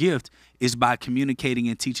express my gift is by communicating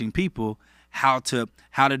and teaching people how to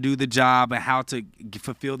do the job and how to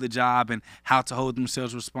fulfill the job and how to hold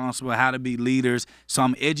themselves responsible, how to be leaders. So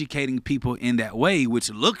I'm educating people in that way, which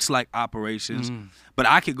looks like operations. But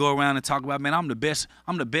I could go around and talk about, man, I'm the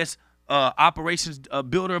best operations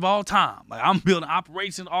builder of all time. Like, I'm building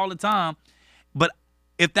operations all the time. But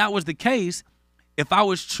if that was the case, if I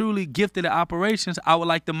was truly gifted at operations, I would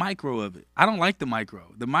like the micro of it. I don't like the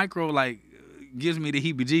micro. The micro gives me the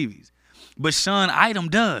heebie-jeebies. But Sean Item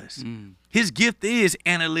does. His gift is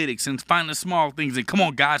analytics and finding the small things. And come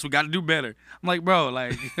on, guys, we got to do better. I'm like, bro,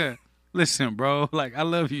 listen, bro. I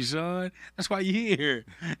love you, Sean. That's why you're here.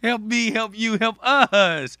 Help me, help you, help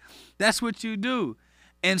us. That's what you do.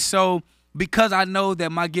 And so because I know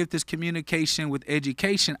that my gift is communication with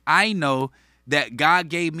education, I know that God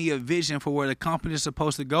gave me a vision for where the company is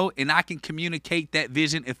supposed to go, and I can communicate that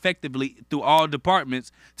vision effectively through all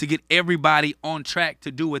departments to get everybody on track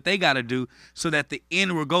to do what they got to do so that the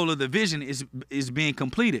end goal of the vision is being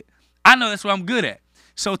completed. I know that's what I'm good at.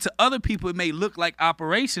 So to other people, it may look like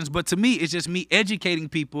operations, but to me, it's just me educating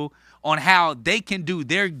people on how they can do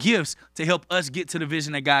their gifts to help us get to the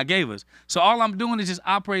vision that God gave us. So all I'm doing is just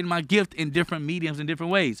operating my gift in different mediums in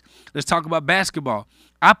different ways. Let's talk about basketball.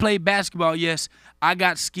 I played basketball, yes. I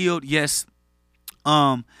got skilled, yes.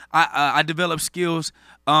 I developed skills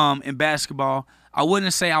in basketball. I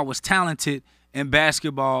wouldn't say I was talented in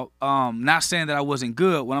basketball. Not saying that I wasn't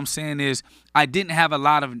good. What I'm saying is I didn't have a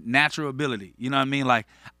lot of natural ability. You know what I mean?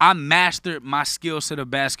 I mastered my skill set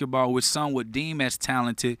of basketball, which some would deem as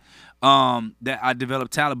talented, that I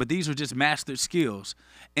developed talent. But these were just mastered skills.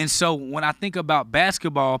 And so when I think about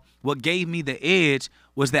basketball, what gave me the edge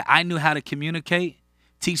was that I knew how to communicate,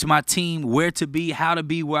 teach my team where to be, how to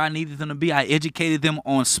be where I needed them to be. I educated them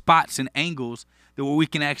on spots and angles that where we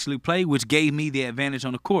can actually play, which gave me the advantage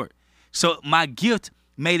on the court. So my gift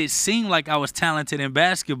made it seem like I was talented in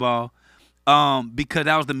basketball, because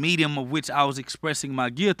that was the medium of which I was expressing my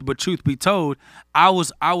gift. But truth be told, I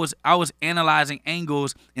was analyzing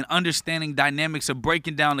angles and understanding dynamics of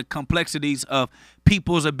breaking down the complexities of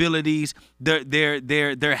people's abilities,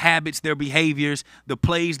 their habits, their behaviors, the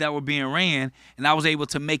plays that were being ran, and I was able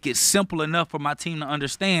to make it simple enough for my team to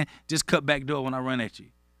understand. Just cut back door when I run at you.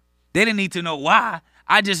 They didn't need to know why.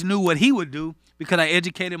 I just knew what he would do because I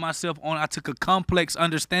educated myself on. I took a complex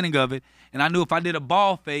understanding of it, and I knew if I did a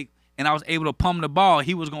ball fake and I was able to pump the ball,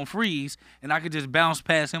 he was gonna freeze, and I could just bounce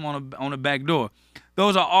past him on the back door.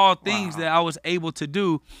 Those are all things that I was able to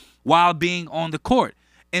do while being on the court.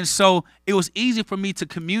 And so it was easy for me to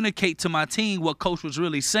communicate to my team what coach was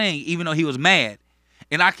really saying, even though he was mad.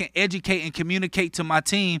 And I can educate and communicate to my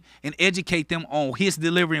team and educate them on his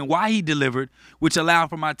delivery and why he delivered, which allowed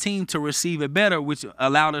for my team to receive it better, which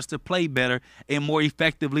allowed us to play better and more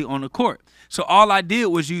effectively on the court. So all I did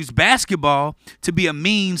was use basketball to be a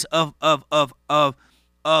means of a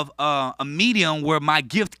medium where my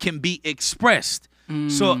gift can be expressed.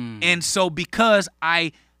 So because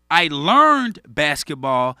I learned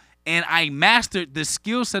basketball and I mastered the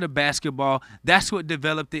skill set of basketball, that's what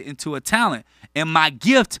developed it into a talent. And my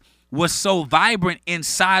gift was so vibrant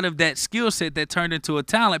inside of that skill set that turned into a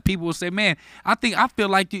talent. People will say, man, I feel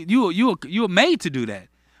like you were made to do that.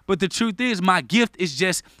 But the truth is, my gift is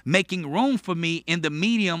just making room for me in the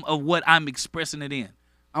medium of what I'm expressing it in.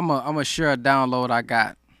 I'm a share a download I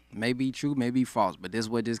got. Maybe true, maybe false, but this is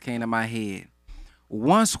what just came to my head.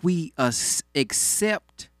 Once we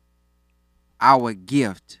accept our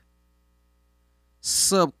gift,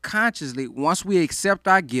 subconsciously, once we accept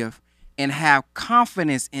our gift and have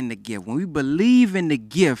confidence in the gift, when we believe in the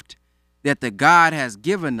gift that the God has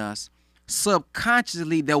given us,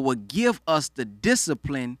 subconsciously that will give us the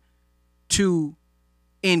discipline to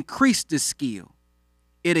increase the skill.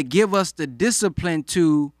 It'll give us the discipline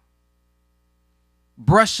to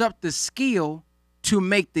brush up the skill to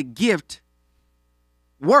make the gift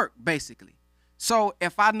work, basically. So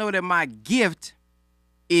if I know that my gift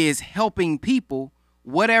is helping people,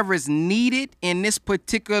 whatever is needed in this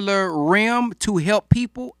particular realm to help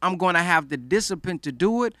people, I'm going to have the discipline to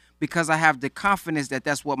do it because I have the confidence that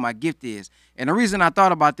that's what my gift is. And the reason I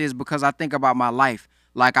thought about this is because I think about my life.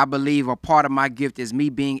 Like, I believe a part of my gift is me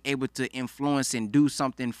being able to influence and do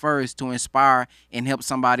something first to inspire and help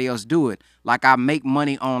somebody else do it. Like, I make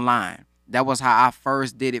money online. That was how I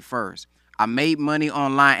first did it first. I made money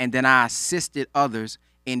online and then I assisted others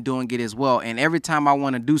in doing it as well. And every time I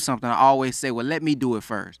want to do something, I always say, well, let me do it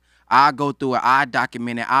first. I'll go through it, I'll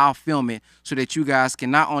document it, I'll film it so that you guys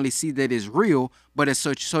can not only see that it's real, but it's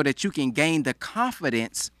so that you can gain the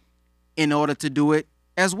confidence in order to do it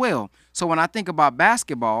as well. So when I think about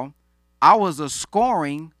basketball, I was a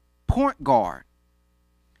scoring point guard.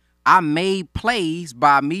 I made plays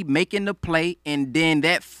by me making the play, and then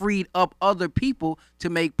that freed up other people to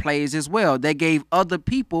make plays as well. That gave other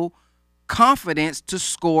people confidence to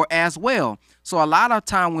score as well. So a lot of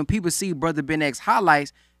time when people see Brother Ben X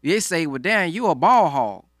highlights, they say, well, damn, you a ball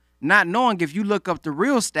hog. Not knowing if you look up the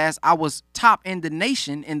real stats, I was top in the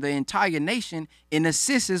nation, in the entire nation, in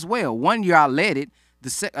assists as well. One year I led it.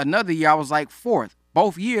 Another year I was like fourth.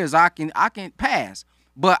 Both years I can pass.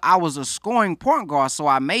 But I was a scoring point guard, so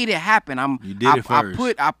I made it happen. You did it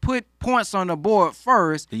first. I put points on the board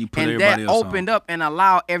first, and that opened up and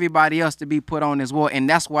allowed everybody else to be put on as well. And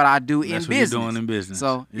that's what I do in business. That's what you're doing in business.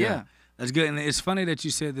 So yeah. That's good. And it's funny that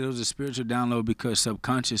you said that it was a spiritual download because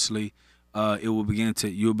subconsciously you'll begin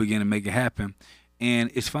to make it happen.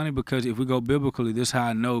 And it's funny because if we go biblically, this is how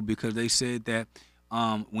I know, because they said that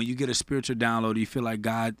when you get a spiritual download, you feel like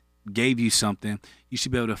God gave you something, you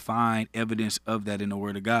should be able to find evidence of that in the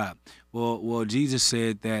Word of God. Well, Jesus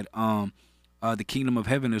said that the kingdom of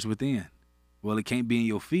heaven is within. Well, it can't be in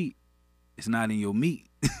your feet. It's not in your meat.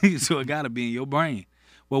 So it got to be in your brain.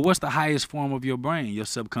 Well, what's the highest form of your brain? Your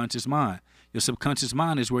subconscious mind. Your subconscious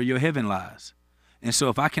mind is where your heaven lies. And so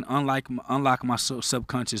if I can unlock my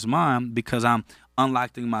subconscious mind because I'm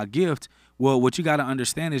unlocking my gift, well, what you got to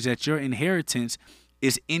understand is that your inheritance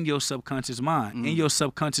is in your subconscious mind. In your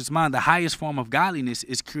subconscious mind, the highest form of godliness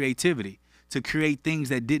is creativity, to create things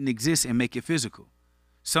that didn't exist and make it physical.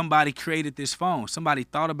 Somebody created this phone. Somebody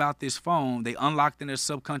thought about this phone. They unlocked in their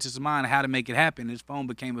subconscious mind how to make it happen. This phone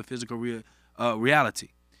became a physical reality.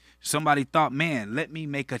 Somebody thought, man, let me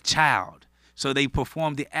make a child. So they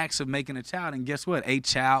performed the acts of making a child, and guess what? A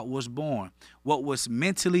child was born. what was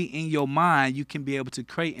mentally in your mind, you can be able to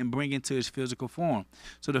create and bring into its physical form.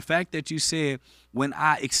 So the fact that you said, when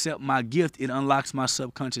I accept my gift, it unlocks my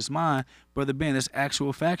subconscious mind, Brother Ben, that's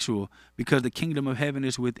actual factual, because the kingdom of heaven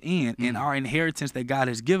is within, and our inheritance that God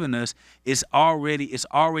has given us is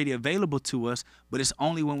already available to us, but it's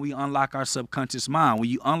only when we unlock our subconscious mind. When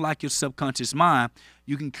you unlock your subconscious mind,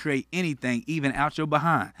 you can create anything, even out your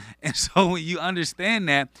behind. And so when you understand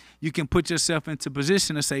that, you can put yourself into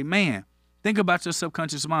position to say, man, think about your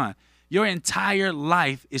subconscious mind. Your entire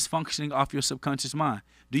life is functioning off your subconscious mind.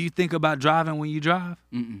 Do you think about driving when you drive?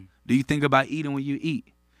 Mm-mm. Do you think about eating when you eat?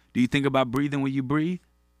 Do you think about breathing when you breathe?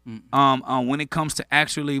 When it comes to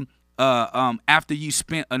actually, after you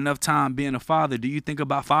spent enough time being a father, do you think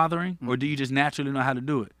about fathering, or do you just naturally know how to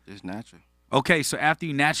do it? It's natural. Okay, so after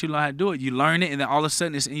you naturally know how to do it, you learn it, and then all of a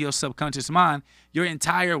sudden it's in your subconscious mind. Your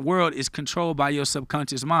entire world is controlled by your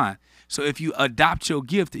subconscious mind. So if you adopt your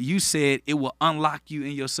gift, you said it will unlock you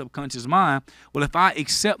in your subconscious mind. Well, if I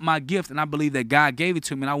accept my gift and I believe that God gave it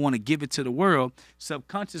to me and I want to give it to the world,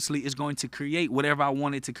 subconsciously it's going to create whatever I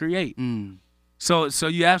want it to create. So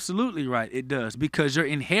you're absolutely right. It does, because your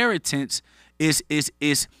inheritance is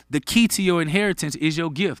the key to your inheritance is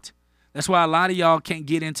your gift. That's why a lot of y'all can't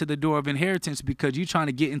get into the door of inheritance, because you're trying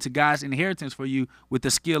to get into God's inheritance for you with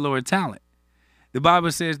a skill or a talent. The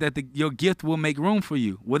Bible says that your gift will make room for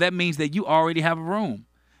you. Well, that means that you already have a room.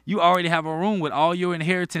 You already have a room with all your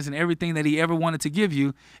inheritance and everything that he ever wanted to give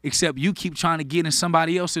you, except you keep trying to get in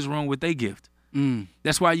somebody else's room with their gift.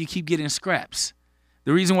 That's why you keep getting scraps.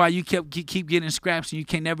 The reason why you keep getting scraps and you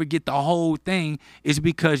can never get the whole thing is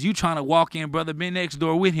because you trying to walk in Brother Ben X's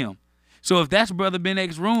door with him. So if that's Brother Ben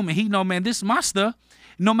X's room and he know, man, this is my stuff,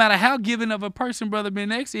 no matter how giving of a person Brother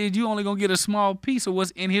Ben X is, you only going to get a small piece of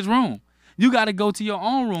what's in his room. You got to go to your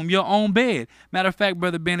own room, your own bed. Matter of fact,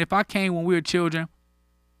 Brother Ben, if I came when we were children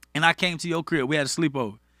and I came to your crib, we had a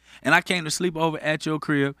sleepover, and I came to sleep over at your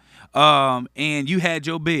crib, and you had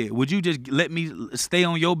your bed, would you just let me stay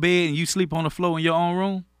on your bed and you sleep on the floor in your own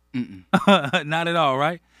room? Not at all,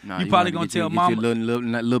 right? No, you probably gonna tell mama, your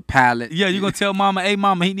little pallet. Yeah, you're gonna tell mama, hey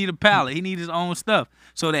mama, he need a pallet, he need his own stuff,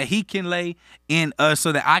 so that he can lay in,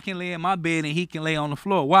 so that I can lay in my bed and he can lay on the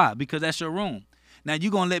floor. Why? Because that's your room. Now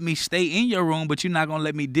you're gonna let me stay in your room, but you're not gonna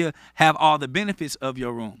let me have all the benefits of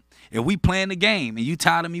your room. If we playing the game and you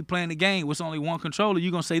tired of me playing the game with only one controller,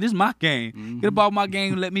 you're gonna say, this is my game. Get about my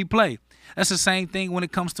game and let me play. That's the same thing when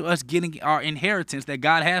it comes to us getting our inheritance that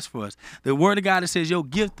God has for us. The word of God that says your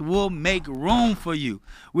gift will make room for you,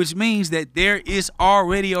 which means that there is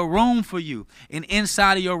already a room for you. And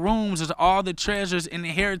inside of your rooms is all the treasures and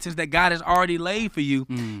inheritance that God has already laid for you.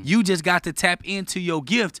 You just got to tap into your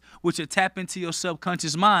gift, which will tap into your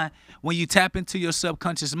subconscious mind. When you tap into your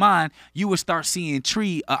subconscious mind, you will start seeing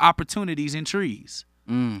opportunities in trees.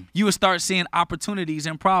 You will start seeing opportunities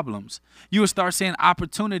and problems. You will start seeing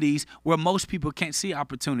opportunities where most people can't see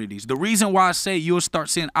opportunities. The reason why I say you'll start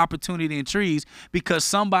seeing opportunity in trees, because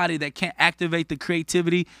somebody that can't activate the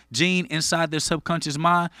creativity gene inside their subconscious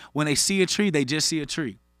mind, when they see a tree, they just see a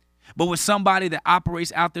tree. But with somebody that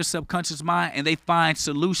operates out their subconscious mind and they find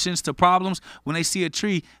solutions to problems, when they see a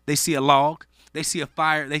tree, they see a log. They see a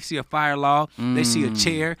fire log, they see a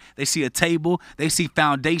chair, they see a table, they see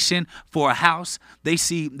foundation for a house, they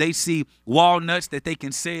see walnuts that they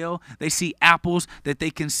can sell, they see apples that they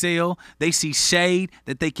can sell, they see shade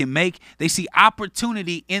that they can make, they see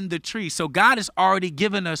opportunity in the tree. So God has already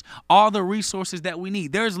given us all the resources that we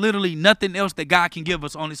need. There's literally nothing else that God can give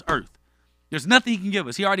us on this earth. There's nothing he can give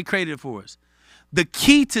us. He already created it for us. The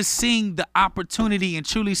key to seeing the opportunity and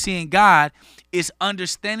truly seeing God is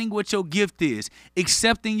understanding what your gift is,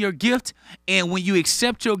 accepting your gift, and when you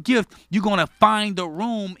accept your gift, you're gonna find the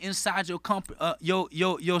room inside your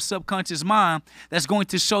subconscious mind that's going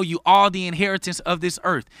to show you all the inheritance of this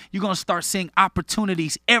earth. You're gonna start seeing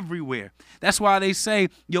opportunities everywhere. That's why they say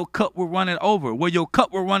your cup will runneth over. Well, your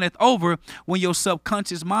cup will runneth over when your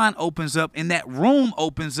subconscious mind opens up and that room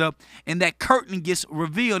opens up and that curtain gets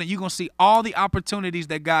revealed, and you're gonna see all the opportunities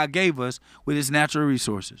that God gave us with his natural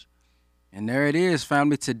resources. And there it is,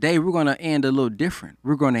 family. Today, we're going to end a little different.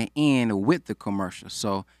 We're going to end with the commercial.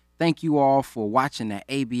 So thank you all for watching the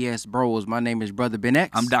ABS Bros. My name is Brother Ben X.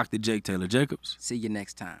 I'm Dr. Jake Taylor Jacobs. See you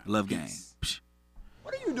next time. Love game.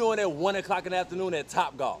 What are you doing at 1 o'clock in the afternoon at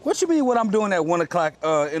Topgolf? What you mean what I'm doing at 1 o'clock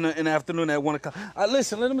in the afternoon at 1 o'clock?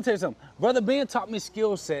 Listen, let me tell you something. Brother Ben taught me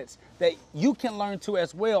skill sets that you can learn too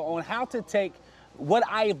as well on how to take what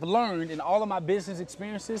I've learned in all of my business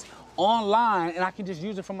experiences online, and I can just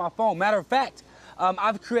use it from my phone. Matter of fact,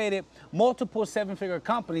 I've created multiple 7-figure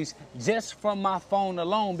companies just from my phone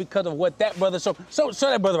alone because of what that brother showed. Show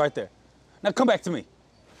that brother right there. Now come back to me.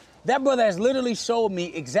 That brother has literally showed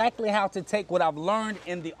me exactly how to take what I've learned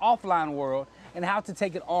in the offline world and how to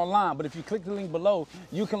take it online. But if you click the link below,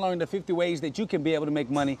 you can learn the 50 ways that you can be able to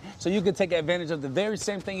make money so you can take advantage of the very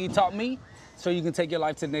same thing he taught me so you can take your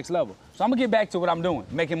life to the next level. So I'm gonna get back to what I'm doing,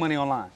 making money online.